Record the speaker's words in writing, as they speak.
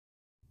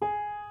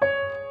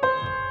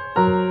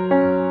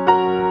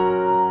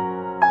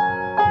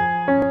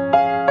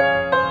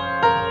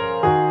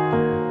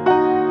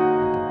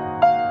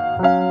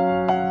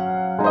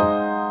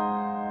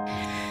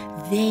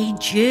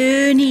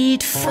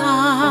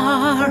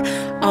far,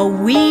 a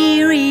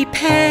weary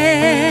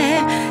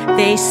pair.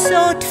 They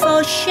sought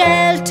for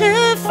shelter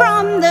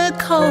from the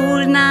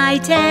cold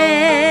night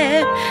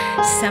air,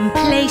 some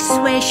place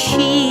where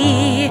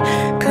she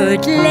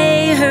could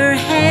lay her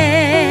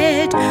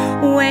head,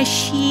 where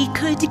she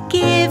could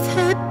give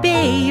her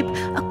babe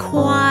a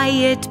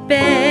quiet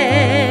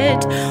bed.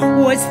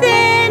 Was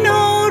there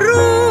no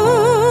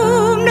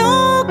room, no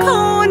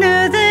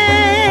corner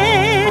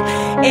there,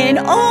 in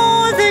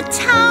all the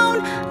town,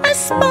 a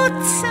spot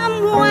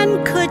someone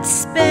could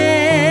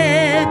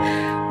spare?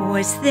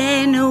 Was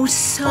there no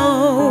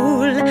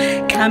soul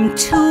come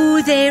to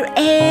their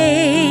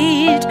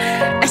aid?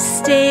 A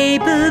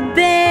stable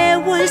bare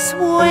was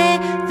where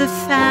the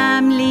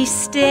family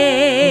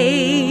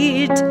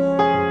stayed.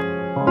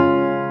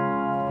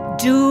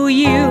 Do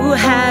you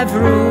have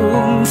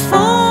room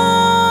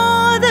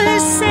for the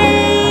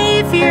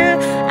Savior?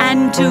 And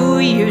do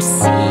you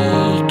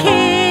seek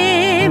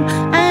Him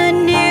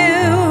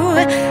anew?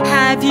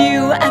 Have you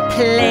a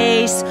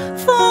place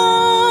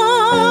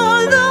for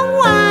the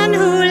one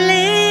who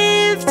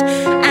lived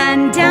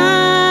and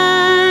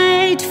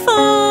died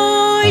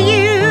for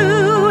you?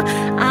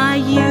 Are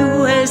you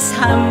as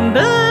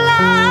humble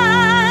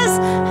as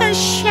a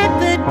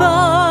shepherd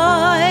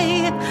boy,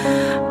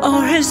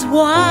 or as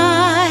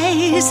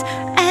wise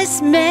as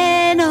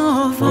men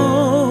of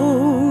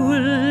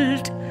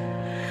old?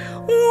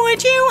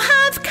 Would you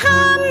have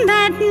come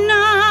that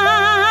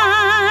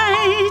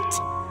night?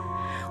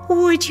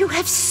 Would you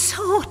have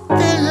sought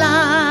the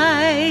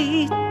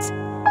light?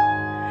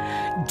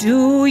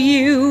 Do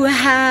you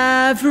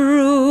have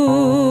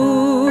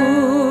room?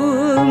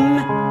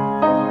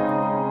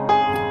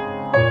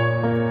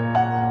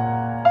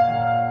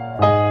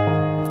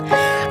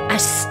 A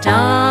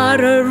star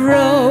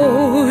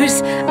arose,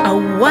 a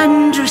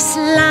wondrous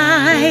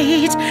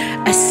light,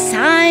 a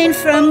sign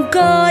from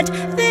God,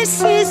 this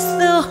is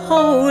the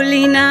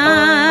holy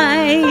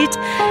night.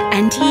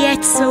 And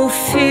yet so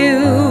few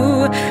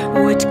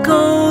would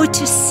go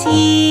to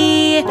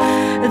see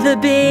the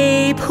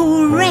babe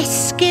who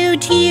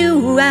rescued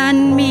you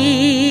and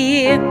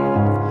me.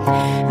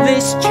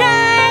 This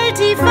child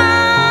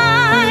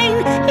divine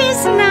is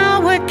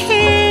now a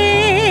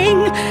king,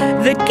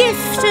 the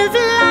gift of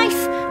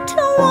life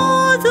to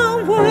all the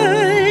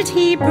world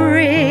He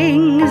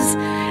brings,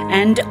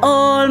 and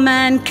all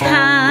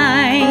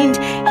mankind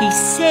He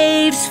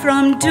saves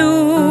from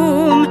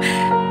doom.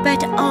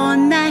 But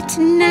on that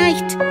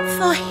night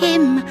for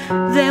Him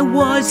there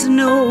was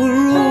no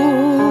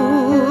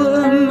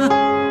room.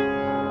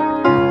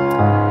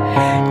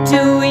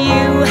 Do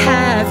you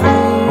have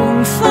room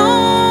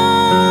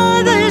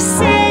for the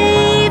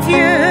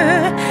Savior?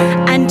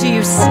 And do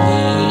you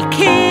seek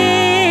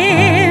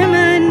Him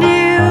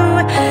anew?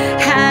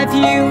 Have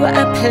you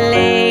a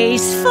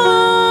place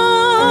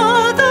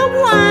for the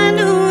one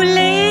who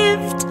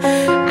lived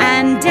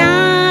and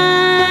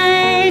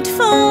died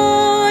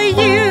for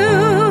you?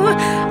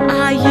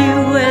 Are you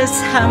as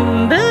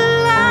humble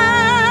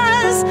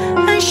as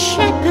a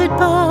shepherd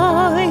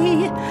boy,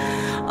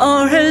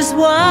 or as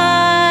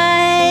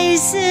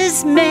wise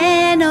as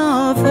men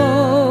of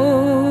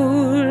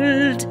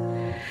old?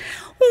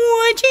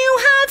 Would you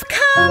have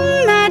come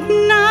that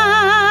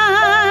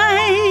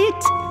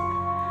night?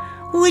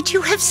 Would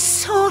you have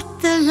sought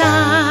the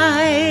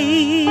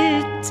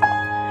light?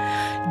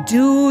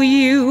 Do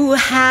you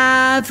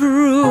have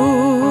room?